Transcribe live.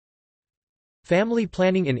Family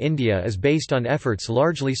planning in India is based on efforts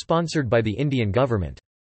largely sponsored by the Indian government.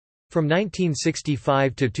 From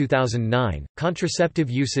 1965 to 2009, contraceptive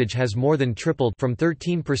usage has more than tripled from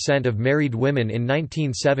 13% of married women in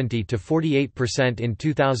 1970 to 48% in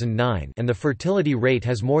 2009, and the fertility rate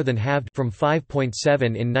has more than halved from 5.7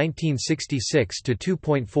 in 1966 to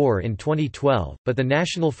 2.4 in 2012, but the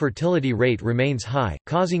national fertility rate remains high,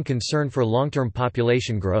 causing concern for long-term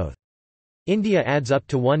population growth. India adds up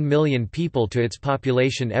to 1 million people to its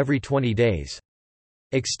population every 20 days.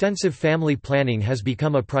 Extensive family planning has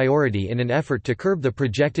become a priority in an effort to curb the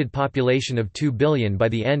projected population of 2 billion by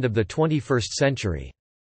the end of the 21st century.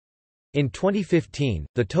 In 2015,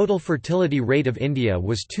 the total fertility rate of India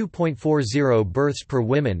was 2.40 births per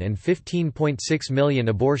woman and 15.6 million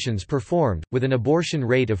abortions performed, with an abortion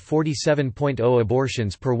rate of 47.0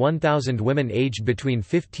 abortions per 1,000 women aged between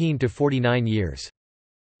 15 to 49 years.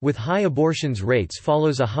 With high abortions rates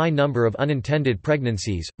follows a high number of unintended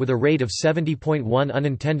pregnancies, with a rate of 70.1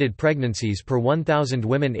 unintended pregnancies per 1,000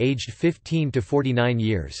 women aged 15 to 49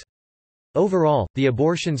 years. Overall, the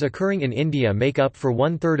abortions occurring in India make up for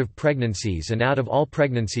one-third of pregnancies, and out of all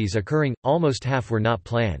pregnancies occurring, almost half were not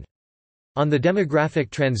planned. On the demographic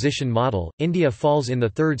transition model, India falls in the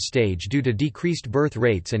third stage due to decreased birth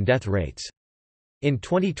rates and death rates. In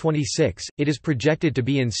 2026, it is projected to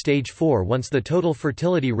be in stage 4 once the total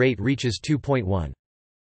fertility rate reaches 2.1.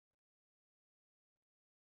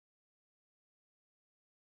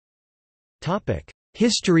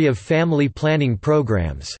 History of family planning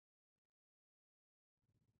programs.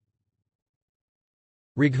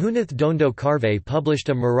 Raghunath Dondo Karve published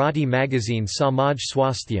a Marathi magazine Samaj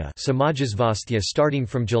Swasthya starting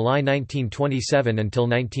from July 1927 until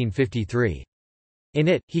 1953. In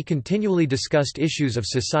it, he continually discussed issues of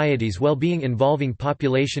society's well-being involving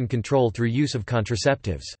population control through use of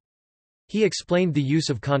contraceptives. He explained the use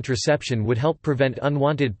of contraception would help prevent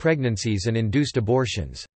unwanted pregnancies and induced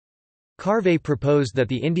abortions. Karve proposed that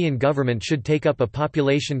the Indian government should take up a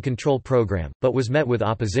population control program, but was met with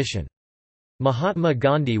opposition. Mahatma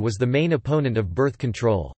Gandhi was the main opponent of birth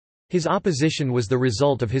control. His opposition was the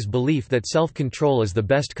result of his belief that self-control is the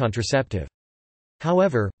best contraceptive.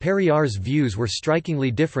 However, Periyar's views were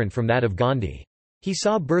strikingly different from that of Gandhi. He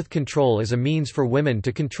saw birth control as a means for women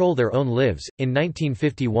to control their own lives. In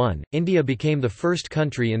 1951, India became the first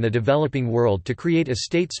country in the developing world to create a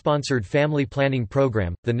state-sponsored family planning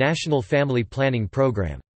program, the National Family Planning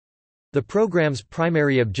Program. The program's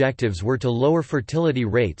primary objectives were to lower fertility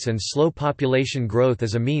rates and slow population growth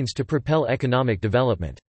as a means to propel economic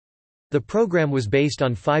development. The program was based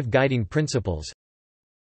on 5 guiding principles.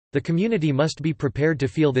 The community must be prepared to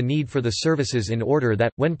feel the need for the services in order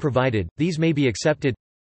that, when provided, these may be accepted.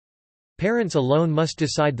 Parents alone must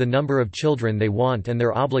decide the number of children they want and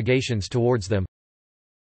their obligations towards them.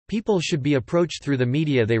 People should be approached through the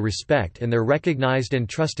media they respect and their recognized and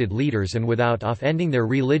trusted leaders and without offending their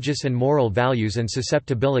religious and moral values and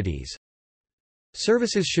susceptibilities.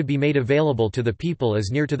 Services should be made available to the people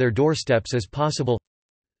as near to their doorsteps as possible.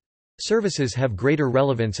 Services have greater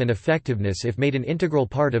relevance and effectiveness if made an integral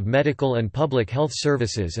part of medical and public health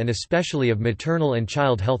services and especially of maternal and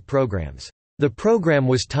child health programs. The program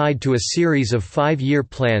was tied to a series of 5-year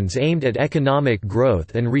plans aimed at economic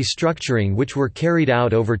growth and restructuring which were carried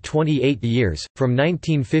out over 28 years, from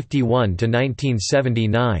 1951 to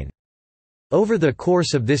 1979. Over the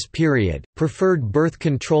course of this period, preferred birth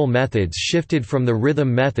control methods shifted from the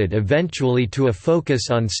rhythm method eventually to a focus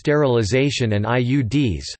on sterilization and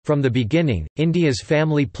IUDs. From the beginning, India's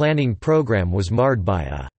family planning program was marred by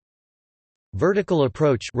a vertical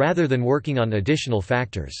approach rather than working on additional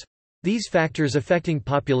factors. These factors affecting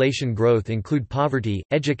population growth include poverty,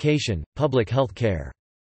 education, public health care.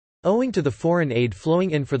 Owing to the foreign aid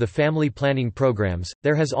flowing in for the family planning programs,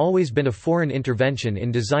 there has always been a foreign intervention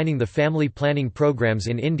in designing the family planning programs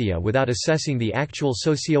in India without assessing the actual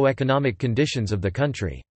socio-economic conditions of the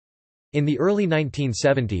country. In the early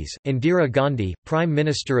 1970s, Indira Gandhi, Prime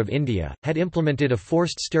Minister of India, had implemented a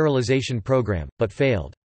forced sterilisation program, but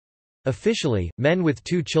failed. Officially, men with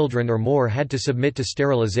 2 children or more had to submit to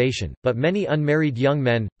sterilization, but many unmarried young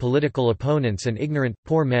men, political opponents and ignorant,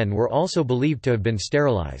 poor men were also believed to have been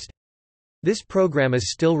sterilized. This program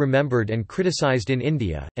is still remembered and criticized in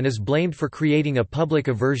India, and is blamed for creating a public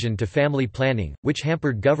aversion to family planning, which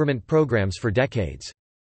hampered government programs for decades.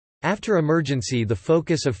 After emergency, the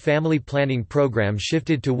focus of family planning program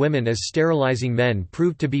shifted to women as sterilizing men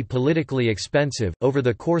proved to be politically expensive. Over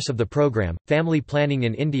the course of the program, family planning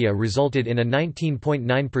in India resulted in a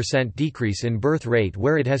 19.9% decrease in birth rate,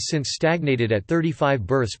 where it has since stagnated at 35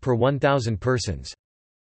 births per 1,000 persons.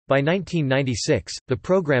 By 1996, the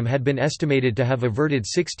program had been estimated to have averted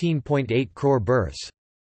 16.8 crore births.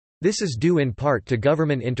 This is due in part to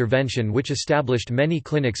government intervention which established many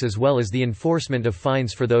clinics as well as the enforcement of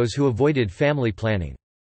fines for those who avoided family planning.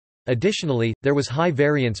 Additionally, there was high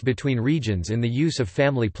variance between regions in the use of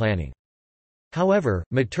family planning. However,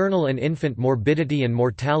 maternal and infant morbidity and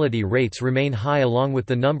mortality rates remain high along with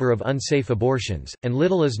the number of unsafe abortions, and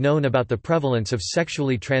little is known about the prevalence of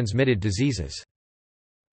sexually transmitted diseases.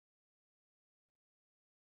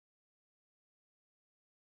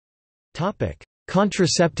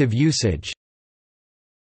 Contraceptive usage.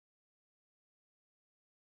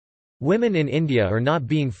 Women in India are not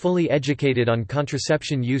being fully educated on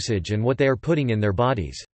contraception usage and what they are putting in their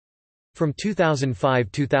bodies. From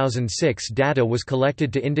 2005–2006 data was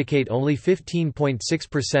collected to indicate only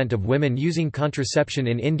 15.6% of women using contraception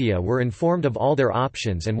in India were informed of all their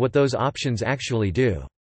options and what those options actually do.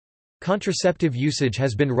 Contraceptive usage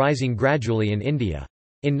has been rising gradually in India.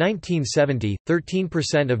 In 1970,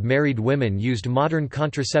 13% of married women used modern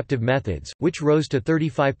contraceptive methods, which rose to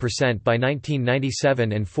 35% by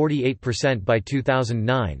 1997 and 48% by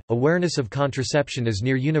 2009. Awareness of contraception is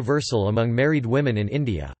near universal among married women in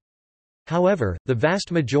India. However, the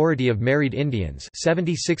vast majority of married Indians,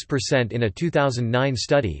 76% in a 2009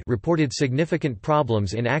 study, reported significant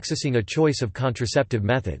problems in accessing a choice of contraceptive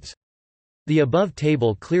methods. The above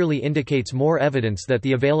table clearly indicates more evidence that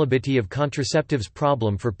the availability of contraceptives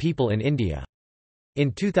problem for people in India.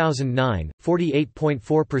 In 2009,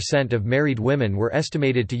 48.4% of married women were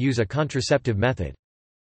estimated to use a contraceptive method.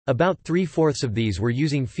 About three-fourths of these were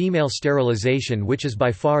using female sterilization, which is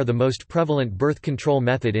by far the most prevalent birth control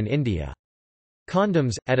method in India.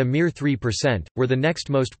 Condoms, at a mere 3%, were the next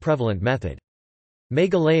most prevalent method.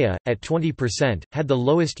 Meghalaya, at 20%, had the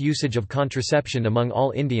lowest usage of contraception among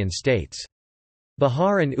all Indian states.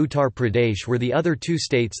 Bihar and Uttar Pradesh were the other two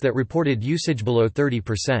states that reported usage below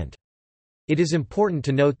 30%. It is important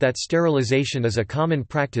to note that sterilization is a common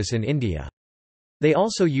practice in India. They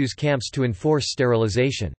also use camps to enforce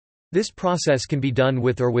sterilization. This process can be done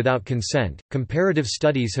with or without consent. Comparative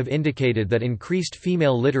studies have indicated that increased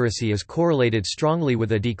female literacy is correlated strongly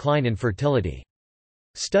with a decline in fertility.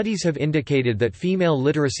 Studies have indicated that female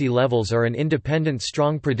literacy levels are an independent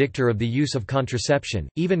strong predictor of the use of contraception,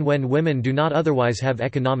 even when women do not otherwise have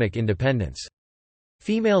economic independence.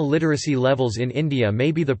 Female literacy levels in India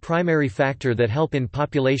may be the primary factor that help in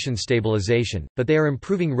population stabilization, but they are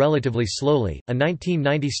improving relatively slowly. A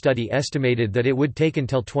 1990 study estimated that it would take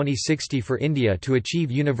until 2060 for India to achieve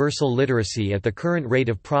universal literacy at the current rate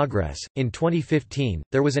of progress. In 2015,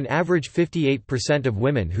 there was an average 58% of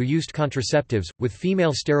women who used contraceptives, with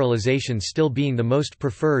female sterilization still being the most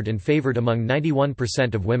preferred and favored among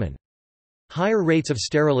 91% of women. Higher rates of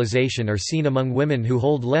sterilization are seen among women who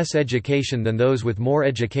hold less education than those with more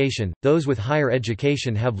education. Those with higher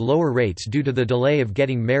education have lower rates due to the delay of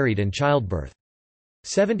getting married and childbirth.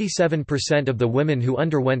 77% of the women who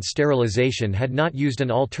underwent sterilization had not used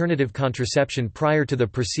an alternative contraception prior to the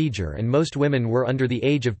procedure, and most women were under the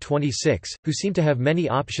age of 26, who seem to have many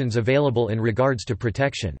options available in regards to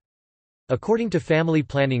protection. According to Family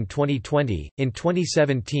Planning 2020, in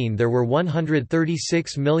 2017 there were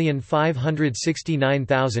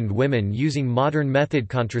 136,569,000 women using modern method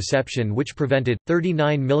contraception, which prevented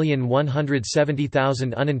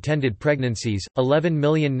 39,170,000 unintended pregnancies,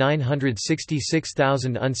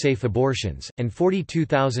 11,966,000 unsafe abortions, and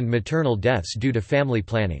 42,000 maternal deaths due to family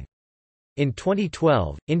planning. In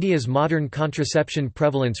 2012, India's modern contraception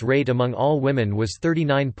prevalence rate among all women was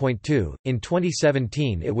 39.2, in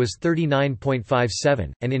 2017 it was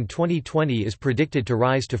 39.57, and in 2020 is predicted to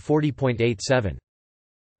rise to 40.87.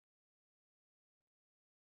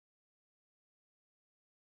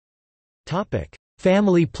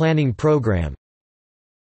 Family planning program.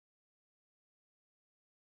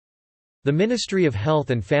 The Ministry of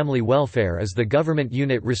Health and Family Welfare is the government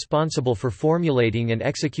unit responsible for formulating and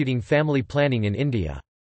executing family planning in India.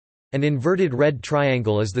 An inverted red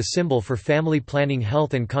triangle is the symbol for family planning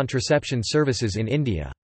health and contraception services in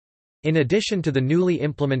India. In addition to the newly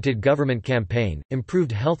implemented government campaign,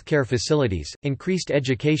 improved healthcare facilities, increased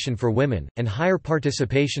education for women, and higher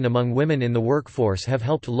participation among women in the workforce have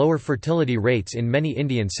helped lower fertility rates in many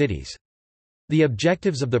Indian cities. The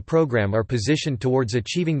objectives of the program are positioned towards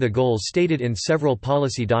achieving the goals stated in several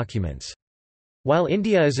policy documents. While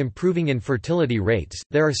India is improving in fertility rates,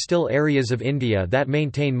 there are still areas of India that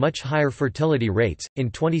maintain much higher fertility rates.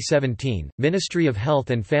 In 2017, Ministry of Health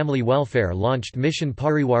and Family Welfare launched Mission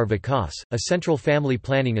Parivar Vikas, a central family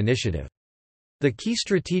planning initiative. The key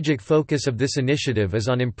strategic focus of this initiative is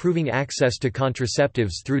on improving access to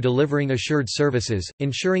contraceptives through delivering assured services,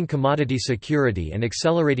 ensuring commodity security, and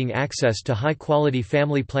accelerating access to high-quality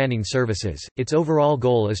family planning services. Its overall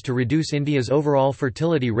goal is to reduce India's overall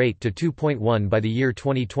fertility rate to 2.1 by the year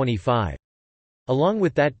 2025. Along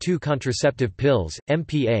with that, 2 contraceptive pills,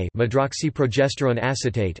 MPA medroxyprogesterone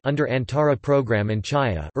acetate under Antara program and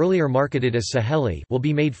Chaya, earlier marketed as Saheli, will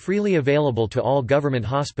be made freely available to all government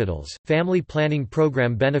hospitals. Family planning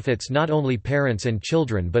program benefits not only parents and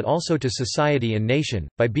children but also to society and nation,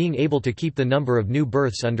 by being able to keep the number of new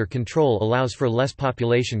births under control allows for less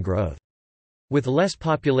population growth. With less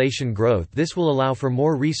population growth, this will allow for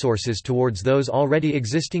more resources towards those already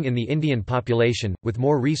existing in the Indian population. With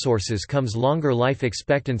more resources comes longer life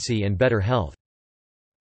expectancy and better health.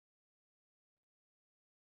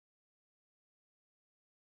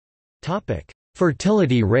 Topic: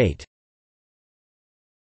 Fertility rate.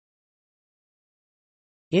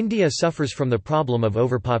 India suffers from the problem of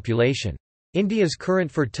overpopulation. India's current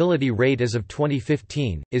fertility rate as of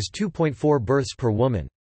 2015 is 2.4 births per woman.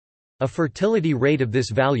 A fertility rate of this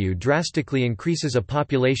value drastically increases a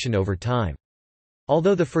population over time.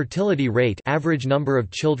 Although the fertility rate, average number of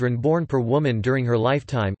children born per woman during her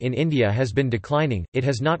lifetime, in India has been declining, it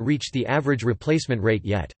has not reached the average replacement rate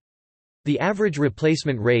yet. The average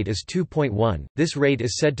replacement rate is 2.1. This rate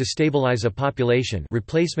is said to stabilize a population.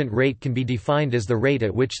 Replacement rate can be defined as the rate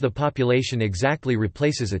at which the population exactly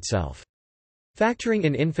replaces itself. Factoring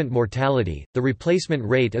in infant mortality, the replacement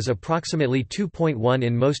rate is approximately 2.1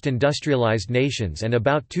 in most industrialized nations and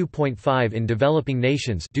about 2.5 in developing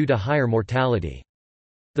nations due to higher mortality.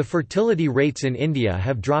 The fertility rates in India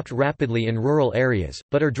have dropped rapidly in rural areas,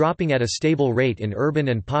 but are dropping at a stable rate in urban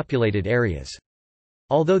and populated areas.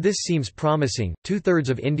 Although this seems promising, 2/3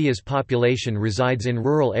 of India's population resides in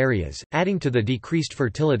rural areas, adding to the decreased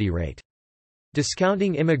fertility rate.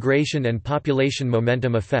 Discounting immigration and population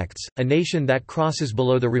momentum effects, a nation that crosses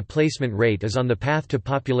below the replacement rate is on the path to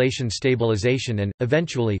population stabilization and,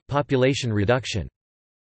 eventually, population reduction.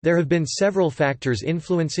 There have been several factors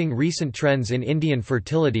influencing recent trends in Indian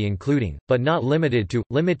fertility including, but not limited to,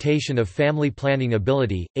 limitation of family planning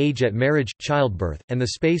ability, age at marriage, childbirth, and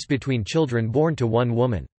the space between children born to one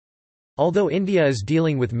woman. Although India is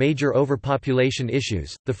dealing with major overpopulation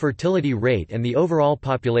issues, the fertility rate and the overall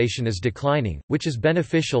population is declining, which is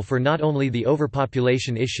beneficial for not only the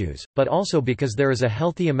overpopulation issues, but also because there is a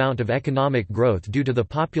healthy amount of economic growth due to the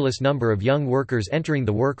populous number of young workers entering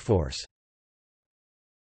the workforce.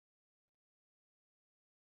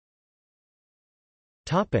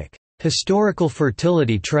 Historical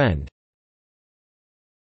fertility trend.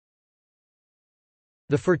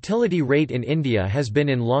 The fertility rate in India has been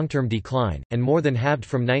in long-term decline, and more than halved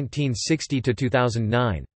from 1960 to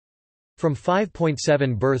 2009. From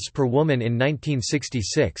 5.7 births per woman in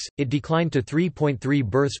 1966, it declined to 3.3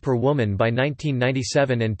 births per woman by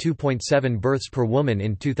 1997 and 2.7 births per woman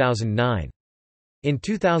in 2009. In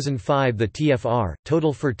 2005 the TFR,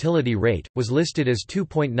 total fertility rate, was listed as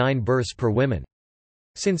 2.9 births per woman.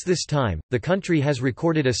 Since this time, the country has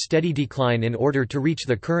recorded a steady decline in order to reach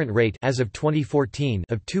the current rate as of 2014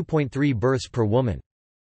 of 2.3 births per woman.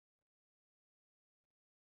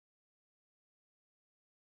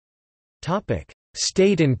 Topic: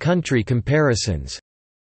 State and country comparisons.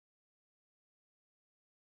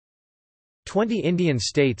 20 Indian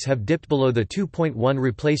states have dipped below the 2.1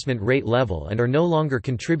 replacement rate level and are no longer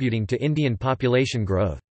contributing to Indian population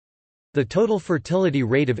growth. The total fertility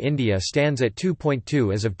rate of India stands at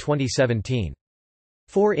 2.2 as of 2017.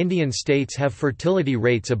 4 Indian states have fertility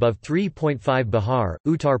rates above 3.5: Bihar,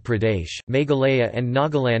 Uttar Pradesh, Meghalaya and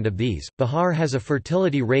Nagaland. Of these, Bihar has a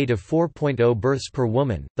fertility rate of 4.0 births per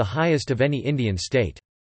woman, the highest of any Indian state.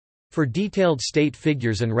 For detailed state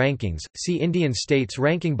figures and rankings, see Indian states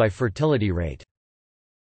ranking by fertility rate.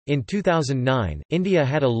 In 2009, India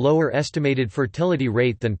had a lower estimated fertility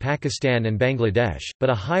rate than Pakistan and Bangladesh, but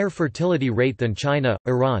a higher fertility rate than China,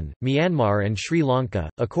 Iran, Myanmar and Sri Lanka.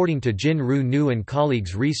 According to Jin Ru Nu and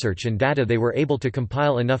colleagues' research and data, they were able to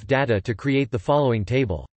compile enough data to create the following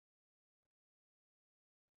table.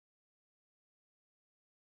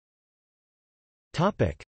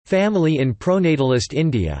 Topic: Family in pronatalist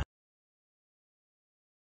India.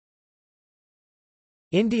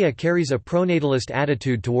 India carries a pronatalist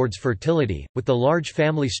attitude towards fertility, with the large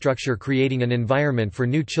family structure creating an environment for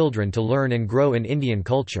new children to learn and grow in Indian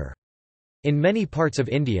culture. In many parts of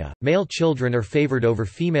India, male children are favoured over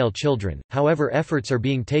female children, however efforts are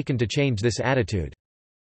being taken to change this attitude.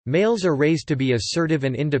 Males are raised to be assertive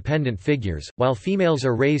and independent figures, while females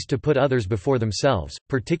are raised to put others before themselves,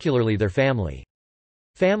 particularly their family.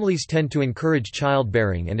 Families tend to encourage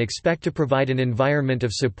childbearing and expect to provide an environment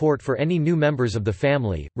of support for any new members of the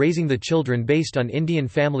family, raising the children based on Indian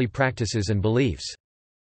family practices and beliefs.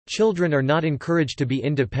 Children are not encouraged to be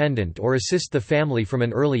independent or assist the family from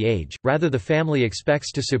an early age, rather the family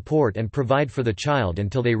expects to support and provide for the child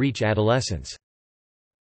until they reach adolescence.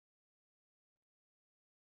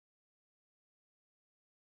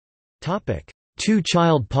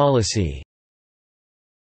 Two-child policy.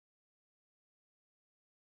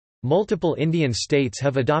 Multiple Indian states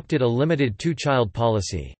have adopted a limited two-child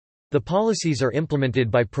policy. The policies are implemented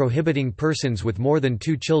by prohibiting persons with more than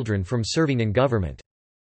 2 children from serving in government.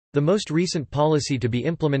 The most recent policy to be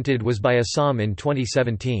implemented was by Assam in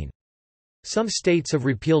 2017. Some states have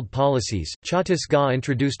repealed policies. Chhattisgarh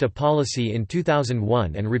introduced a policy in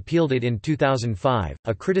 2001 and repealed it in 2005.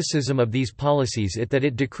 A criticism of these policies is that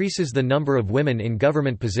it decreases the number of women in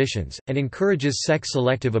government positions and encourages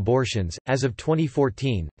sex-selective abortions. As of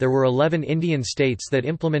 2014, there were 11 Indian states that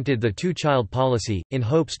implemented the two-child policy, in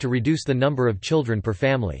hopes to reduce the number of children per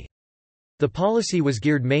family. The policy was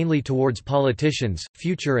geared mainly towards politicians,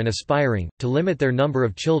 future and aspiring, to limit their number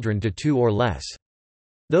of children to 2 or less.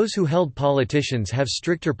 Those who held politicians have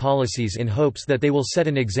stricter policies in hopes that they will set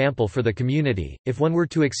an example for the community. If one were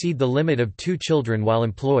to exceed the limit of 2 children while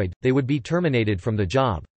employed, they would be terminated from the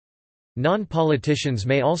job. Non-politicians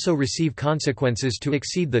may also receive consequences to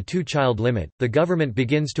exceed the 2-child limit. The government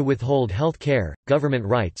begins to withhold health care, government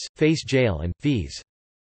rights, face jail and fees.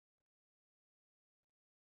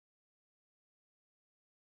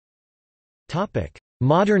 Topic: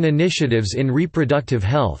 Modern initiatives in reproductive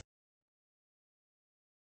health.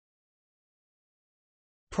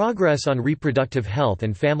 Progress on reproductive health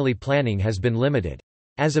and family planning has been limited.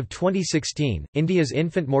 As of 2016, India's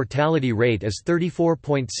infant mortality rate is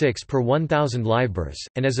 34.6 per 1,000 live births,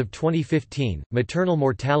 and as of 2015, maternal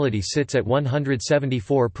mortality sits at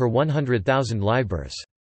 174 per 100,000 live births.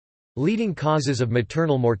 Leading causes of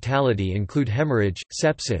maternal mortality include hemorrhage,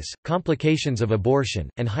 sepsis, complications of abortion,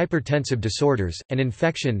 and hypertensive disorders, and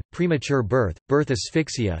infection, premature birth, birth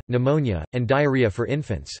asphyxia, pneumonia, and diarrhea for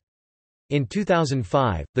infants. In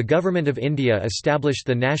 2005, the Government of India established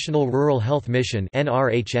the National Rural Health Mission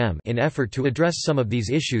 (NRHM) in effort to address some of these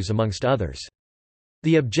issues amongst others.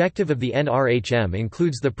 The objective of the NRHM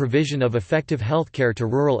includes the provision of effective healthcare to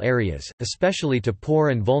rural areas, especially to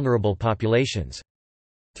poor and vulnerable populations.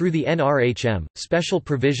 Through the NRHM, special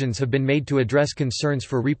provisions have been made to address concerns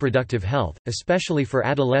for reproductive health, especially for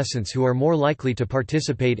adolescents who are more likely to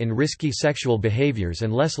participate in risky sexual behaviors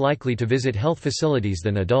and less likely to visit health facilities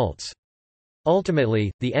than adults.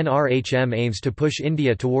 Ultimately, the NRHM aims to push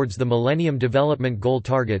India towards the Millennium Development Goal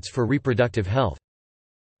targets for reproductive health.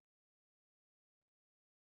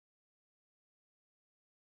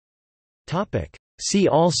 See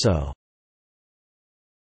also: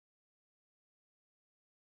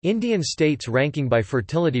 Indian states ranking by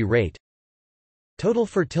fertility rate, total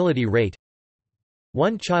fertility rate,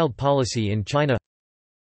 one-child policy in China,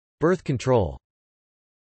 birth control.